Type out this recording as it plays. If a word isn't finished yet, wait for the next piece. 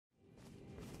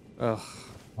Ugh.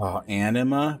 Oh,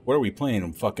 Anima? What are we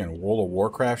playing? Fucking World of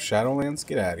Warcraft Shadowlands?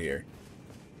 Get out of here.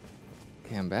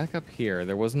 Okay, I'm back up here.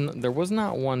 There was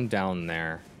not one down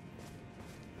there.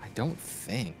 I don't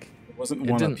think. There wasn't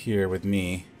one up here with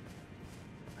me.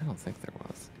 I don't think there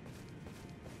was.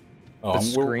 Oh,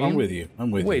 I'm with you. I'm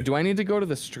with you. Wait, do I need to go to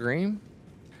the stream?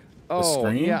 The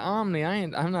stream? Yeah, Omni.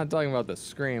 I'm not talking about the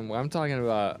scream. I'm talking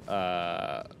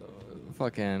about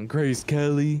fucking Grace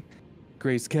Kelly.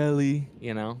 Grace Kelly,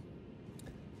 you know.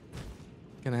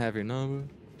 Can I have your number?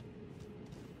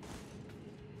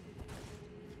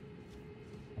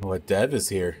 What Dev is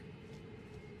here?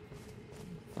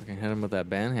 Fucking hit him with that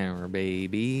banhammer,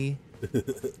 baby.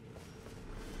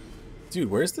 Dude,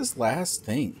 where's this last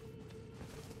thing?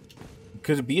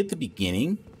 Could it be at the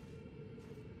beginning?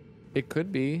 It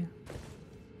could be.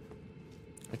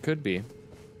 It could be.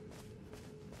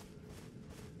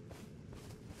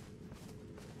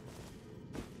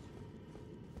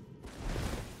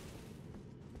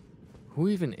 Who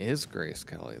even is Grace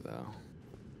Kelly, though?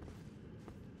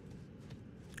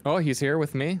 Oh, he's here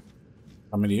with me?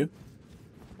 Coming to you?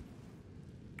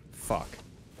 Fuck.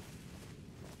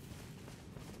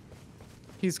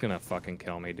 He's gonna fucking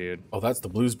kill me, dude. Oh, that's the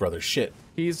Blues Brothers. Shit.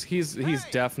 He's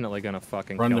definitely gonna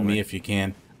fucking kill me. Run to me if you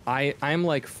can. I'm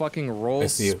like fucking roll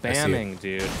spamming,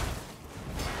 dude.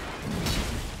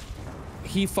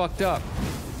 He fucked up.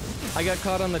 I got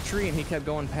caught on the tree and he kept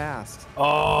going past.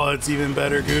 Oh, it's even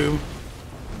better, Goob.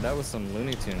 That was some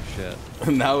Looney Tune shit.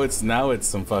 now it's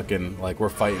some fucking, like, we're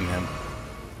fighting him.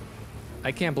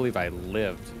 I can't believe I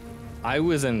lived. I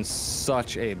was in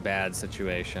such a bad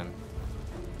situation.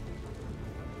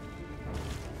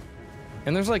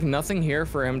 And there's like nothing here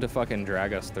for him to fucking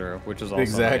drag us through, which is also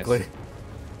exactly. Nice.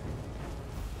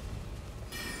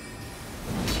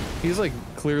 He's like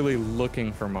clearly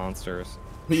looking for monsters.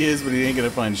 He is, but he ain't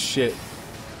gonna find shit.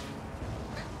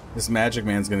 This Magic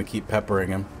Man's gonna keep peppering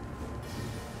him.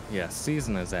 Yeah,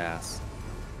 season his ass.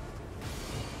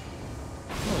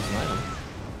 Oh, it's an item.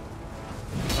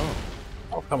 Oh.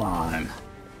 Oh, come on.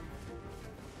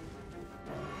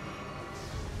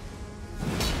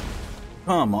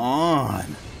 Come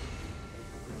on.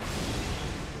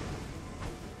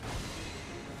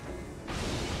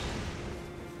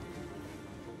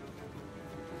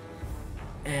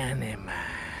 Anima.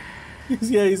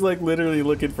 Yeah, he's like literally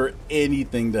looking for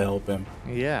anything to help him.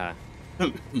 Yeah.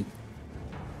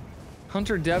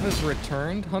 Hunter Dev has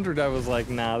returned? Hunter Dev was like,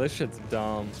 nah, this shit's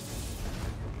dumb.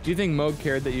 Do you think Moog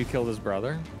cared that you killed his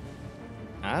brother?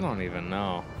 I don't even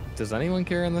know. Does anyone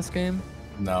care in this game?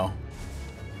 No.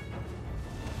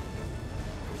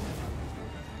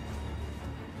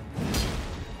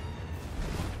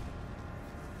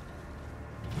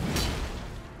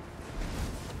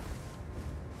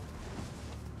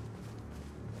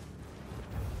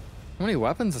 How many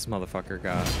weapons this motherfucker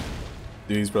got?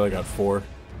 Dude, he's probably got 4.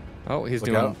 Oh, he's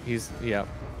Look doing, out. yep.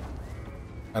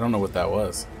 I don't know what that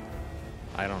was.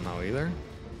 I don't know either.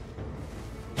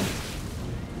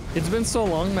 It's been so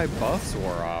long my buffs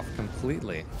wore off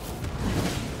completely.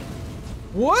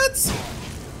 What?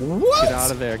 What? Get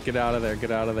out of there, get out of there, get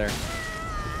out of there.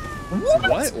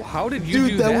 What? How did you do that?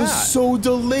 Dude, that was so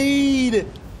delayed.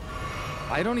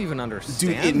 I don't even understand.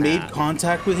 Dude, it made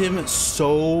contact with him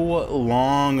so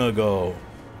long ago.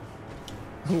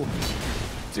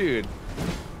 Dude.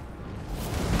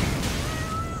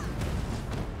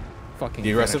 Fucking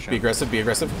be aggressive, be aggressive, be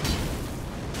aggressive.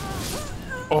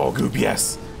 Oh, Goop,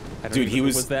 yes. Dude, he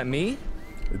was... Was that me?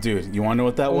 Dude, you wanna know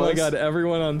what that was? Oh my god,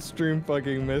 everyone on stream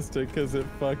fucking missed it because it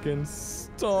fucking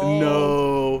stalled.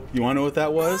 No. You wanna know what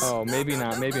that was? Oh, maybe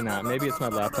not, maybe not. Maybe it's my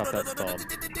laptop that stalled.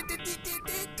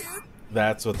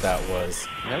 That's what that was.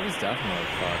 That was definitely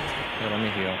fucked. Here, let me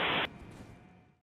heal.